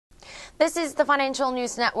This is the Financial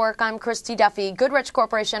News Network. I'm Christy Duffy. Goodrich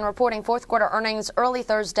Corporation reporting fourth quarter earnings early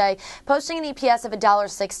Thursday, posting an EPS of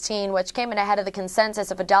 $1.16, which came in ahead of the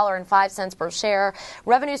consensus of $1.05 per share.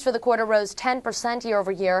 Revenues for the quarter rose 10% year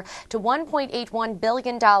over year to $1.81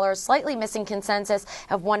 billion, slightly missing consensus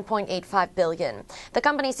of $1.85 billion. The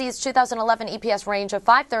company sees 2011 EPS range of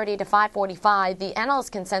 $5.30 to $5.45. The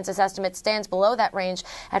analyst consensus estimate stands below that range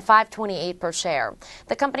at $5.28 per share.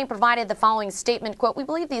 The company provided the following statement, quote, "We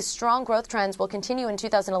believe these strong growth trends will continue in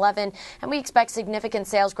 2011, and we expect significant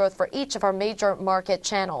sales growth for each of our major market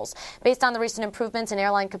channels. Based on the recent improvements in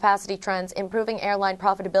airline capacity trends, improving airline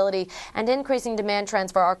profitability, and increasing demand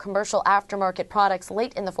trends for our commercial aftermarket products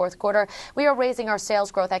late in the fourth quarter, we are raising our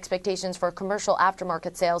sales growth expectations for commercial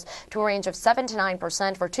aftermarket sales to a range of 7 to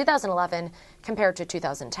 9% for 2011 compared to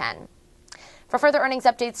 2010. For further earnings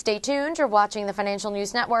updates, stay tuned. You're watching the Financial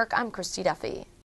News Network. I'm Christy Duffy.